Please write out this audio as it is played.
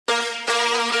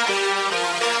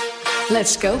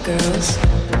Let's go, girls.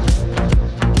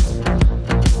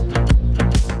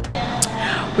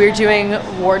 We're doing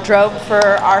wardrobe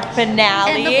for our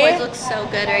finale. And the boys look so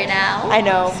good right now. I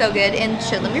know. So good. And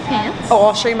show them your pants. Oh,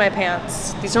 I'll show you my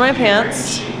pants. These are my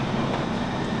pants.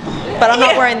 But I'm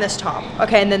not wearing this top.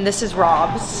 Okay, and then this is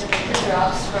Rob's.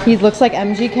 He looks like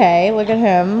MGK. Look at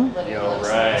him. Yo,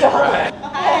 right.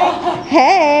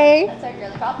 Hey.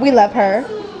 We love her.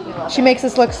 She makes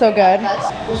us look so good.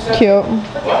 Cute. Oh,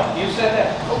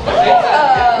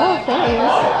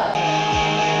 thanks.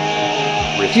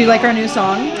 Do you like our new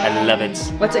song? I love it.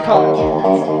 What's it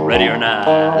called? Ready or not.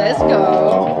 Let's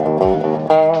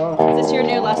go. Is this your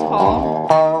new Les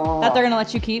Paul that they're gonna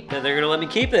let you keep? They're gonna let me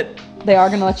keep it. They are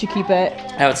gonna let you keep it.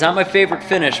 Now, it's not my favorite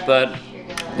finish, but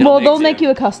Well, they'll make you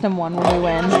a custom one when we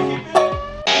win.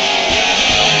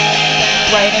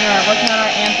 Working on our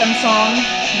anthem song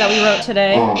that we wrote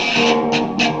today.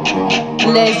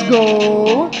 Let's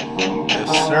go. Yes,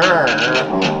 sir.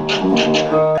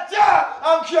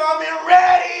 I'm coming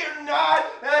ready or not.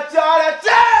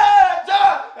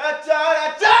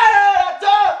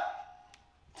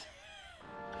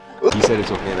 He said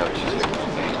it's okay that she's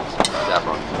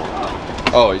Saffron.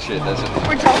 Oh shit, that's it.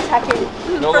 We're drum checking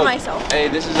for myself. Hey,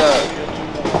 this is a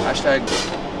hashtag.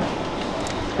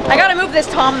 I gotta move this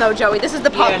Tom though, Joey. This is the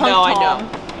pop punk Tom. I know.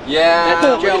 Yeah.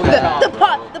 That's Joey. The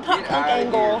pop punk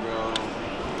angle.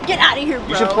 Get out of here, bro.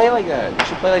 You should play like that. You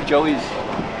should play like Joey's.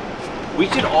 We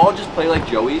should all just play like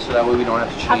Joey, so that way we don't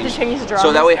have to change. the drums.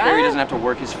 So that way Harry doesn't have to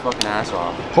work his fucking ass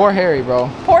off. Poor Harry, bro.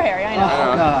 Poor Harry, I know.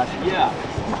 Oh God. Yeah.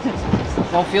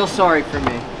 Don't feel sorry for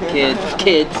me. Kids.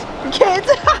 Kids.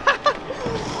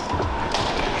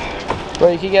 Bro,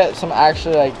 you could get some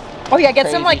actually like. Oh yeah, get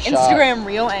some like Crazy shot. Instagram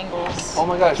reel angles. Oh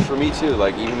my gosh, for me too.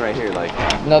 Like even right here, like.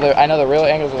 No, I know the real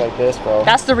angles are like this, bro.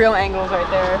 That's the real angles right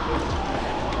there.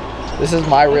 This is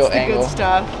my real That's the angle. good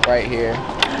stuff. Right here.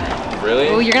 Really?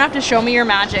 Oh, you're gonna have to show me your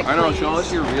magic. I know. Please. Show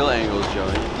us your real angles,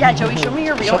 Joey. Yeah, Joey, show me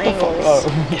your real Shut the fuck angles.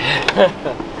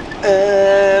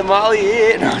 up.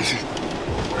 Molly.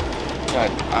 God,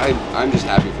 I'm just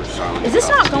happy for Starling. Is this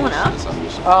not going up?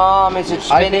 Is it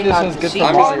spinning? I think this one's good for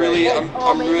I'm Molly.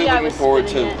 really looking forward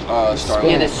to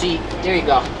Starling. Yeah, the seat. There you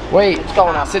go. Wait, it's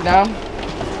going up. Sit down.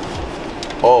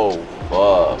 Oh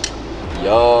fuck,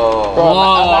 yo. Bro,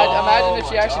 imagine if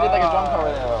she actually did like a drum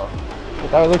cover there.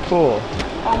 That would look cool.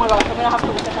 Oh my gosh, I'm gonna have to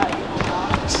look at that.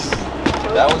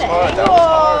 That was hard. That was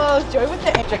hard. Joey with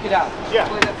the Check it out. Yeah.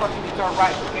 Play that fucking guitar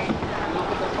right, okay?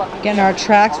 Getting our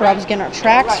tracks. Rob's getting our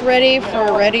tracks ready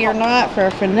for Ready or Not for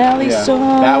our finale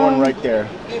song. That one right there.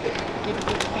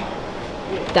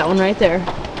 That one right there.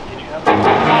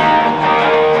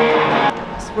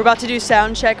 We're about to do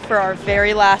sound check for our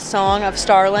very last song of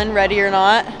Starlin, Ready or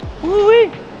Not.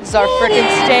 Woo-wee. This is our freaking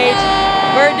stage.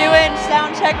 We're doing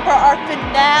sound check for our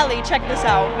finale. Check this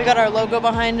out. We got our logo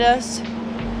behind us.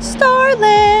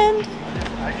 Starland.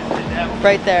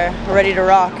 Right there. We're ready to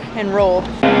rock and roll.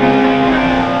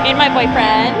 Me and my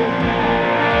boyfriend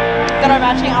got our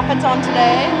matching outfits on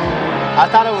today. I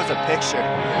thought it was a picture.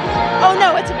 Oh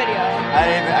no, it's a video.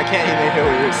 I can't even hear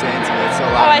what you were saying to me. It's so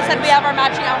loud. Oh, I said we have our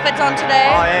matching outfits on today.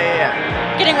 Oh, yeah.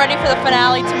 Getting ready for the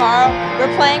finale tomorrow.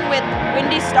 We're playing with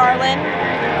Wendy Starlin,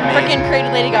 freaking created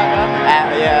Lady Gaga.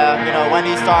 Yeah, you know,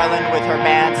 Wendy Starlin with her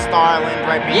band Starlin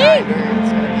right behind her.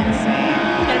 It's gonna be insane.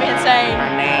 It's gonna be insane.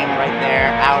 Her name right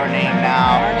there, our name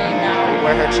now. Our name now.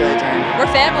 We're her children. We're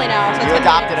family now. So You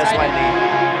adopted us, Wendy.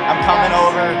 I'm coming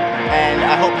over, and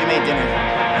I hope you made dinner.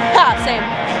 Ha, same.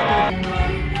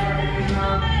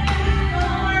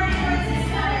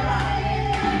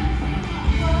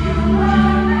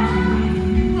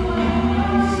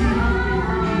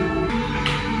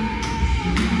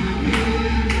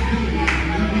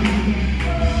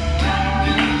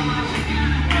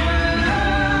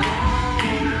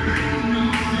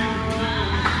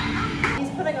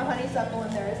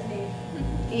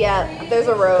 Yeah, there's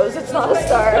a rose. It's not a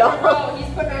star at all.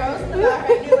 He's putting a rose in the back.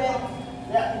 I knew it.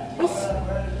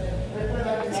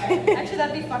 Actually,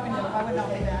 that'd be fucking dope. I would not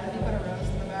be mad if you put a rose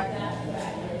in the back. I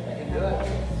can do it.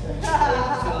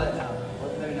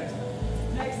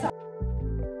 Next time.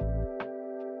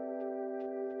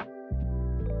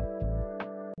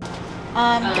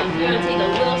 You're going to take a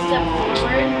little step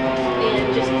forward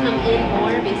and just come in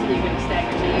more. Basically, you're going to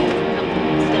stagger to you. Come a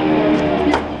step forward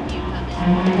and you come in.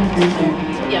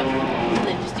 Yep. And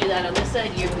then just do that on this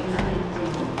side. You're behind.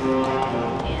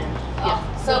 And yep.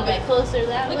 So a bit closer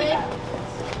that way.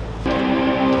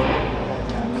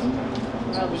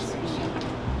 Probably sweet.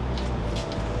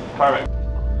 Perfect.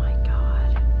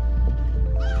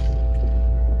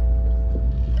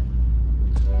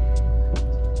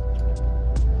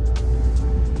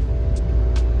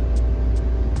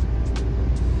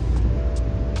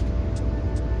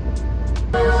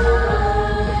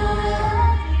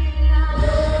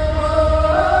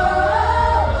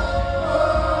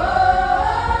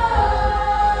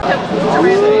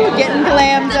 Getting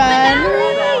glam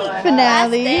done.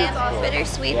 Finale.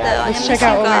 Bittersweet though. Let's check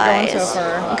out what we're going so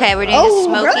far. Okay, we're doing a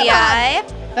smoky eye.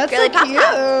 That's Girly so pop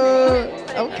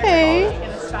cute. Okay.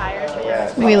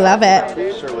 We love it.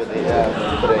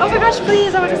 Oh my gosh,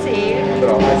 please, I want to see.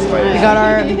 We got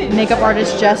our makeup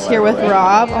artist Jess here with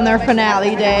Rob on their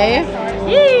finale day.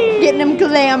 Getting them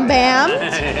glam bam.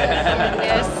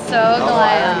 They're so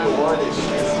glam.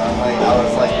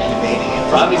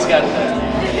 Robbie's got that.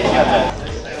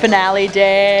 Finale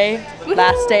day,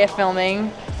 last day of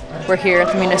filming. We're here at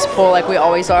the municipal like we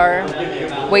always are,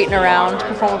 waiting around to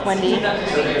perform with Wendy.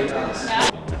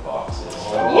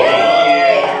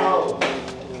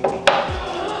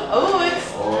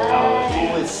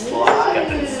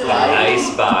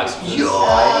 Nice box. Yo,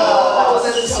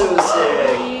 that is so sick.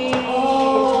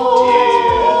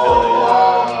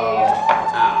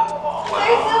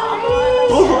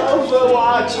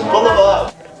 Pull them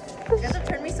up. You guys have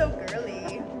turned me so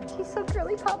girly. She's so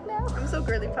girly pop now. I'm so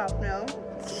girly pop now.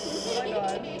 Oh my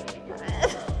god.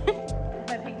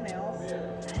 My pink nails.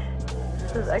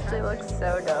 This actually looks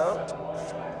so dope.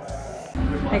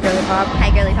 Hey girly pop. Hi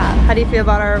girly pop. How do you feel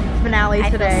about our finale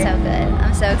today? I feel so good.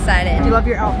 I'm so excited. Do you love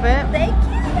your outfit? Thank you.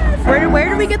 Yes. Where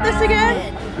did we get this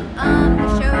again? The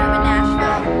showroom in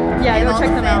Nashville. Yeah, They go have all check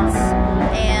the them out.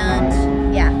 fits. And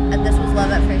yeah, this was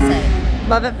love at first sight.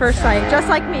 Love at first sight, just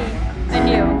like me and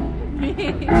you.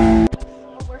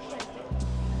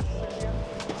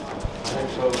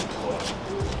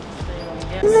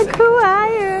 Look who I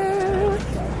am.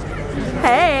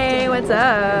 Hey, what's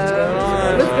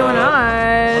up? What's going on?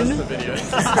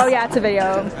 Oh yeah, it's a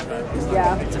video.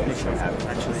 Yeah.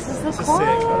 This is the choir.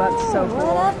 Oh, that's so cool.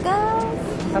 What up,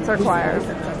 guys? That's our choir.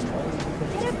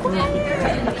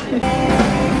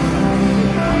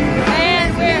 And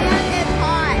we're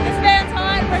this band's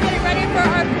hot. We're getting ready for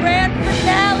our grand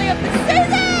finale of the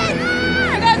season.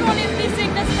 You guys won't even be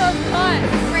seeing this for fun.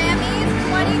 Grammys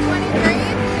 2023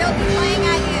 will be playing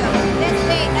at you this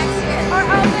date next year. Our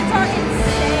outfits are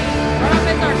insane. Our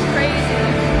outfits are crazy.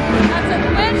 That's a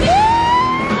Wendy.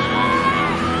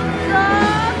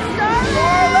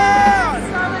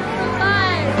 Starlin for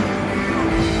life.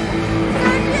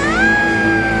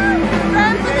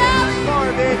 Grand finale.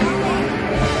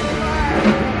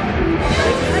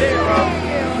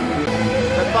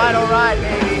 The final ride,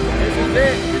 baby. This is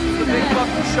it. This is the big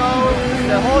fucking show.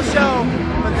 The whole show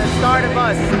from the start of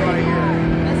us right here.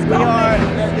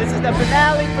 This is the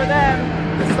finale for them.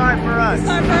 The start for us.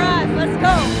 Start for us. Let's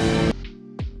go.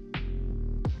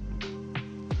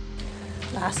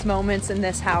 Last moments in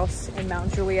this house in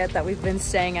Mount Juliet that we've been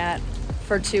staying at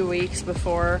for 2 weeks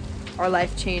before our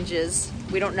life changes.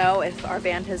 We don't know if our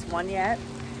band has won yet.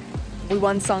 We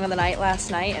won Song of the Night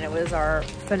last night and it was our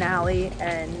finale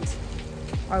and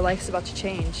our life's about to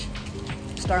change.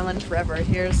 Starlin forever.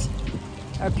 Here's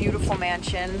our beautiful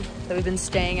mansion that we've been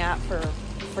staying at for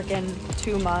freaking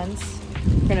 2 months.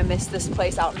 We're gonna miss this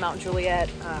place out in Mount Juliet.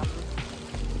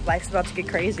 Life's about to get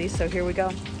crazy, so here we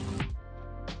go.